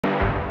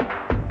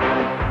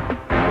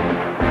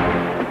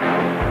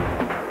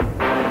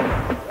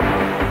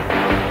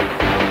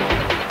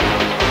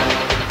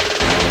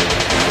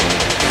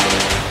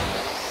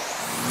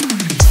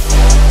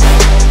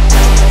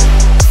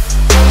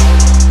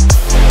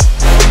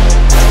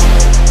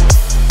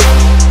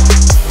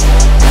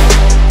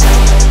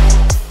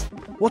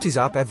What is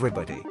up,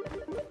 everybody?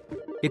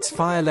 It's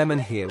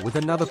FireLemon here with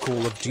another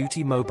Call of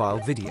Duty Mobile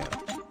video.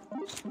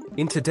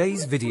 In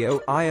today's video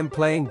I am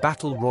playing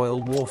Battle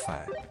Royale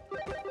Warfare.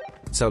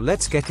 So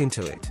let's get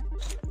into it.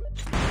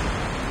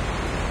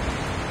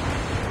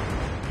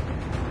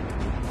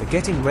 The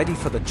getting ready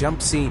for the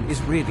jump scene is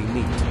really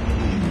neat.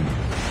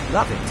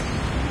 Love it.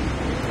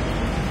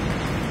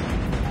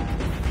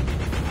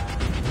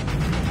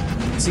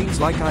 Seems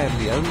like I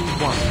am the only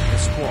one in the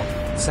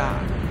squad.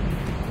 Sad.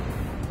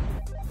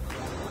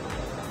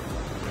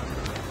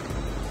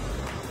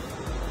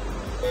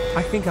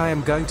 I think I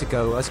am going to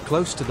go as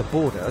close to the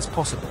border as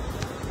possible.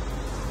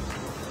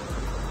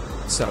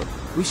 So,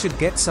 we should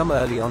get some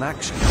early on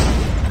action.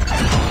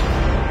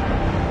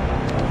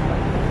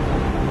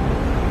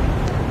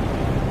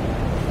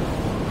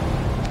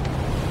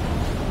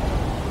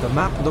 The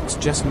map looks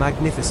just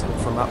magnificent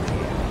from up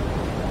here.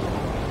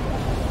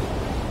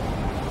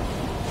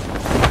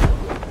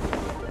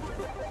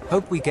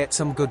 Hope we get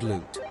some good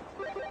loot.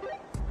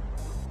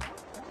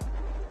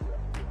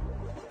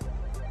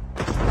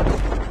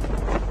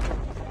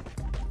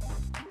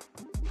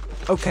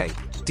 Okay,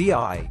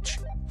 DIH.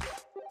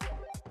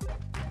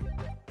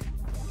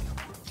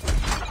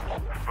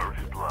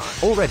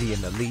 Already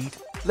in the lead,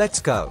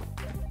 let's go.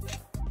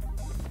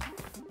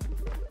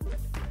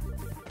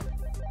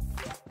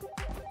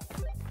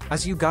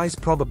 As you guys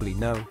probably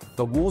know,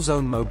 the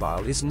Warzone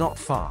Mobile is not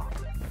far.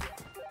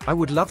 I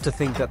would love to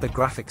think that the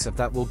graphics of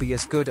that will be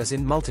as good as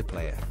in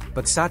multiplayer,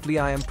 but sadly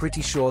I am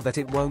pretty sure that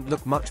it won't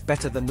look much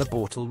better than the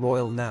Battle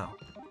Royale now.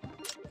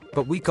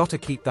 But we gotta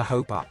keep the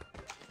hope up.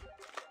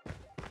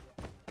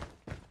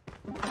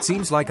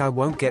 Seems like I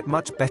won't get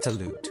much better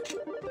loot.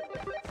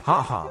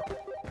 Haha.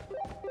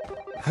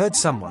 Heard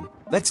someone,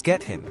 let's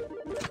get him.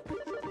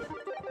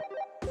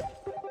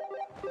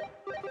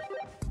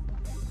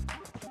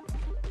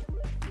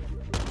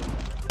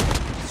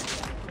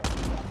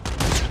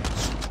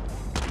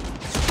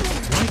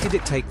 Why did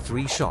it take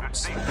 3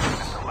 shots?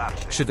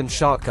 Shouldn't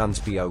shotguns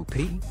be OP?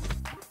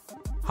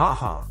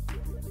 Haha.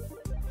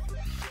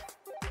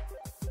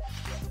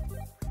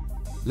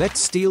 Let's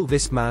steal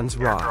this man's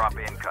ride.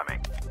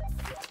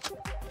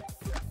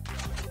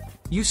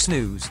 You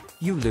snooze,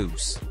 you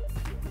lose.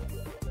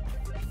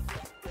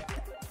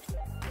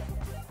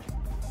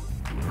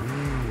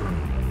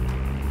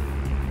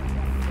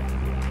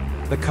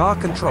 The car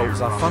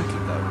controls are funky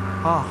though,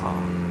 haha.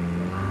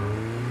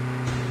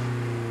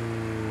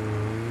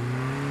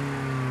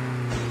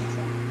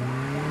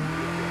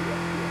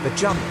 The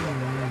jump.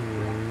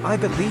 I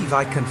believe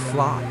I can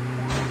fly.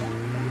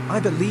 I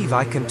believe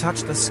I can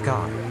touch the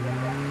sky.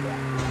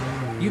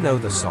 You know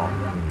the song.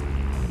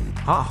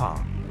 Haha.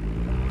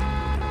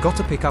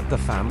 Gotta pick up the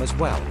fam as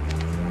well.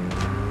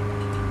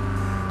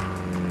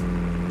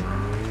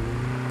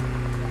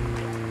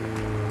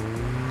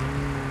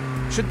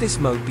 Should this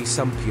mode be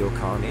some pure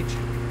carnage?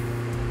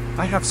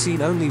 I have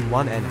seen only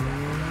one enemy.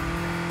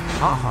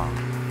 Haha.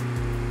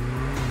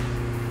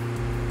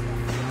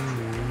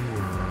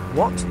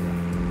 What?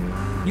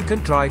 You can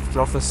drive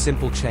through a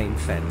simple chain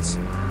fence.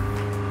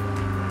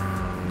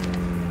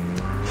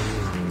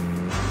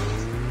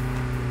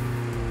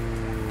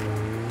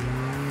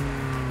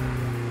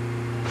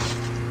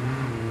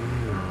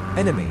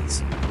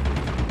 Enemies.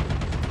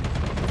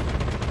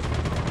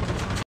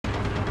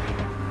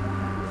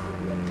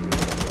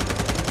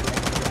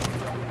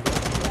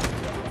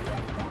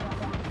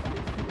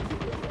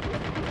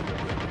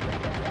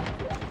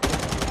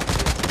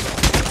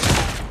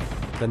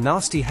 The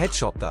nasty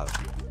headshot though.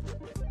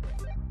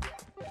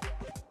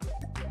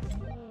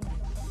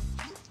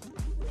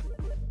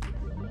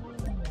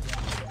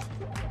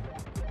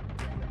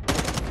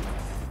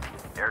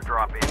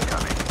 Airdrop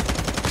incoming.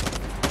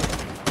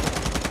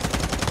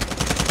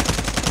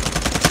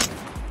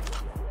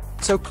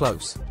 So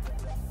close.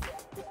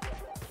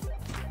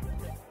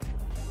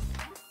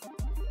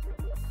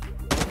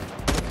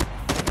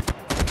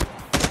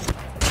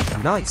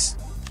 Nice.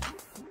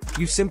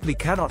 You simply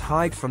cannot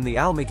hide from the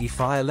almighty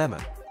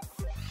FireLemon.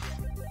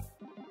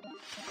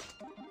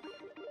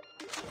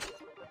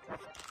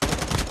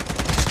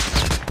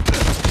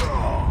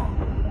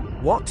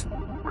 What?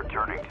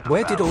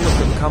 Where did all of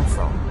them come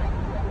from?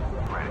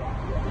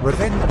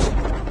 Revenge.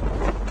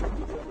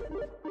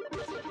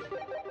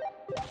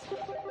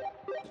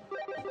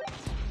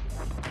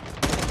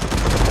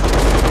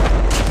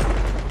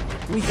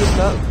 We hit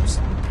those.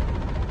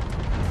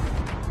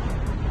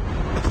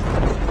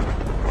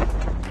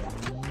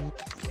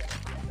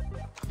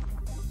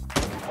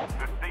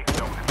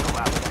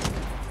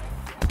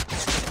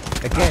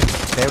 Again,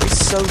 there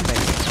is so many.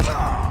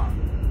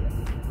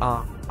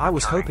 I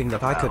was hoping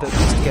that I could at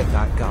least get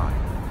that guy.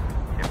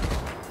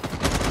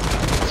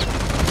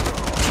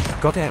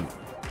 Got him.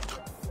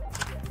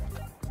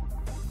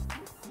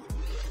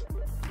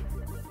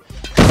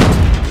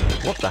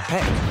 What the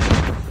heck?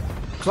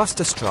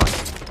 Cluster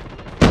strike.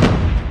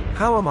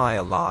 How am I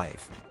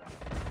alive?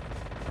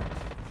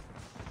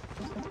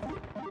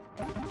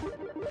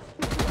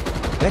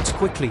 Let's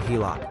quickly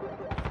heal up.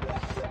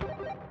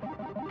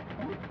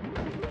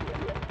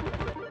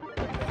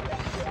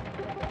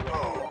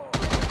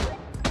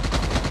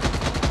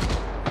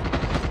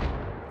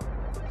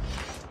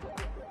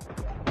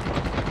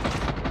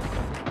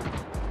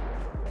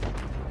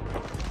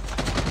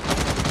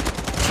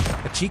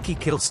 Cheeky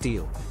kill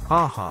steal.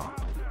 Haha.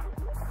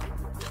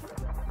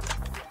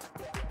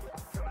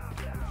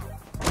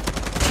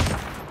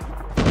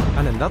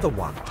 And another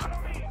one.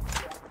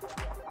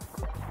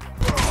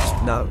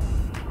 No.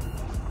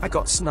 I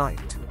got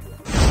sniped.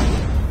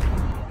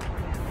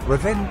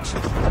 Revenge.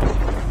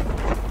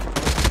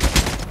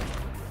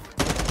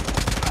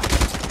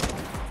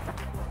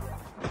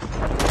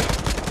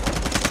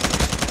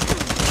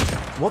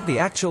 What the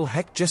actual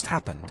heck just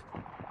happened?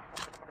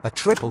 A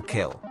triple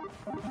kill.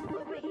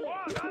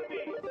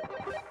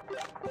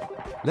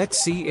 Let's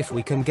see if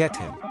we can get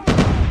him.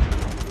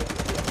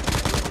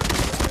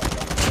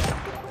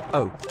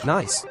 Oh,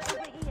 nice.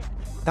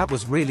 That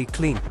was really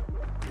clean.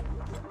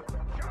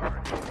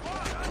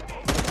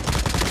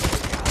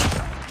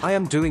 I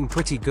am doing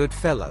pretty good,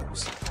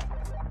 fellows.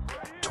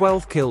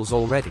 12 kills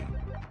already.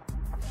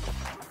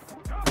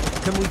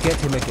 Can we get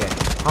him again?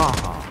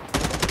 Haha.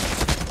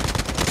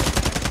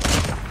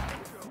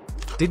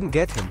 Didn't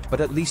get him,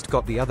 but at least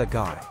got the other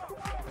guy.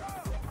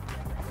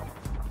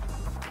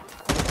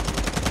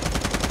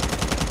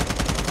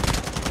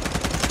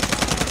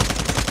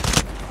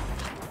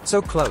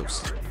 So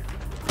close.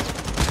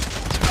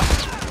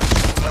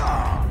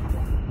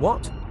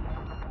 What?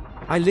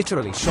 I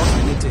literally shot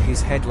him into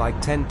his head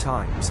like 10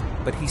 times,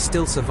 but he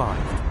still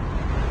survived.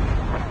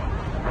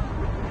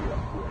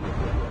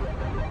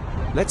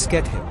 Let's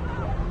get him.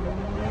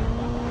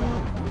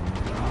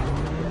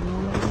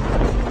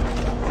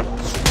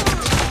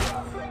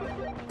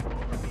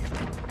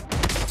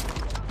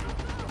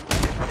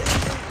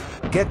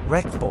 Get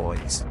wrecked,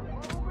 boys.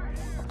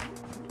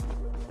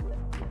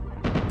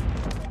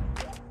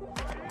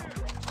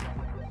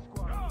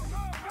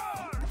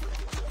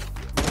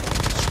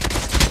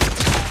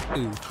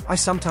 Ooh, I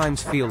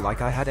sometimes feel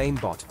like I had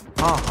aimbot.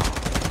 Haha.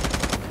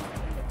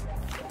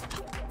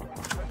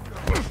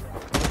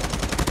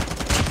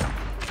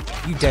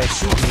 You dare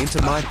shoot me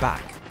into my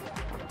back.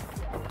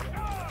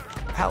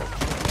 Help.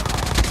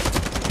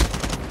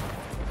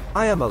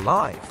 I am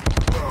alive.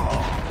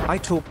 I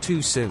talk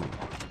too soon.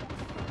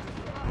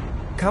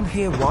 Come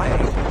here, YA.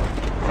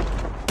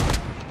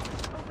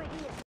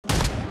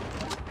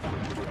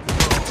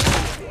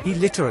 He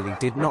literally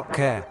did not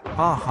care.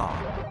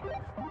 Haha.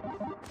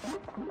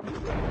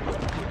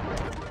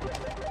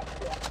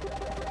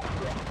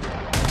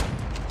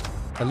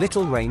 A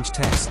little range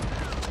test.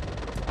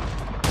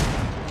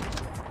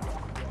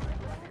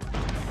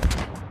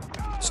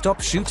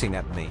 Stop shooting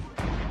at me.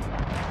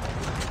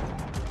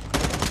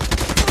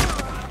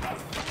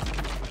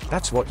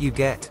 That's what you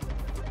get.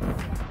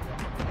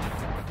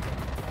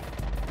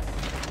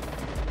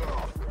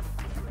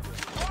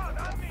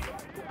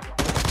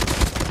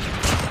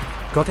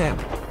 Got him.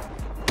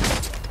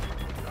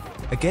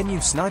 Again, you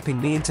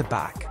sniping me into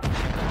back.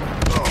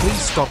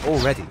 Please stop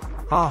already.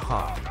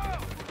 Haha.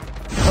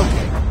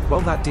 Okay, well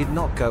that did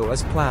not go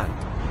as planned.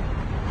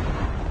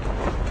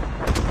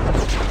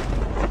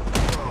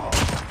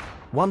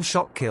 One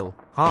shot kill.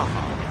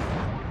 Haha.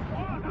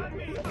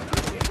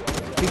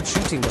 Been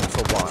shooting them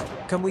for a while.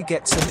 Can we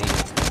get some E?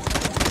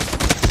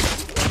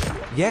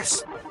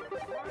 Yes.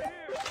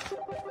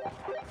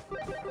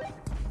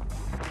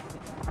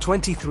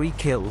 23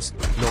 kills,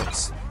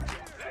 nice.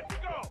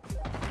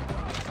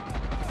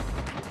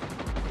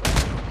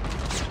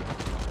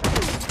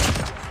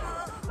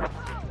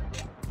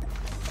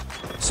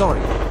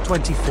 Sorry,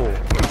 24.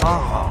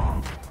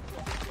 Haha.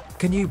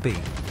 Can you be?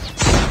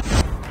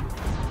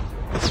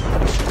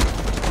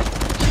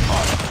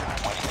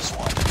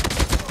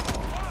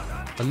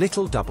 A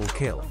little double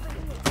kill.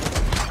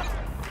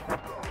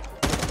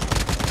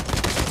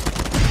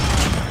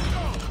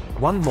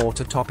 One more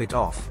to top it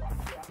off.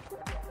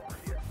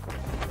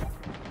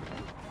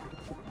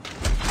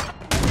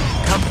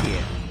 Come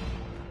here.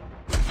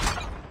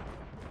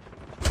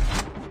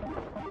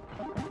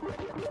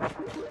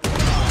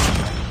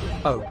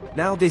 Oh,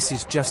 now this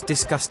is just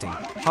disgusting.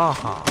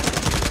 Haha.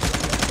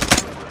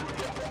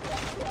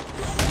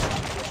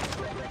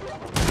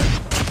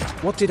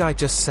 What did I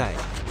just say?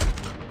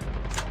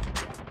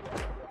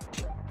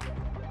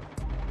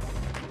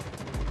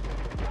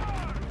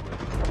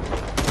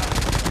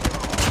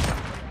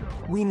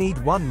 We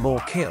need one more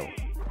kill.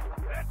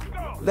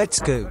 Let's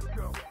go.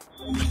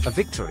 A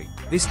victory.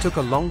 This took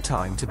a long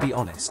time, to be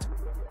honest.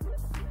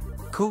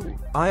 Cool,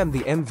 I am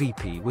the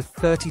MVP with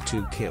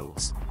 32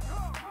 kills.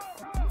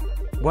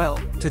 Well,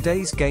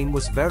 today's game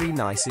was very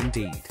nice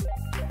indeed.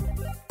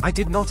 I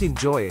did not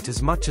enjoy it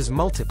as much as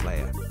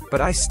multiplayer,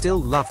 but I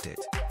still loved it.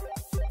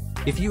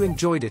 If you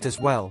enjoyed it as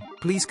well,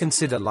 please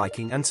consider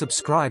liking and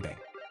subscribing.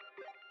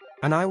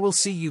 And I will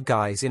see you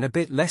guys in a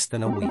bit less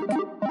than a week.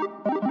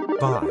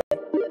 Bye.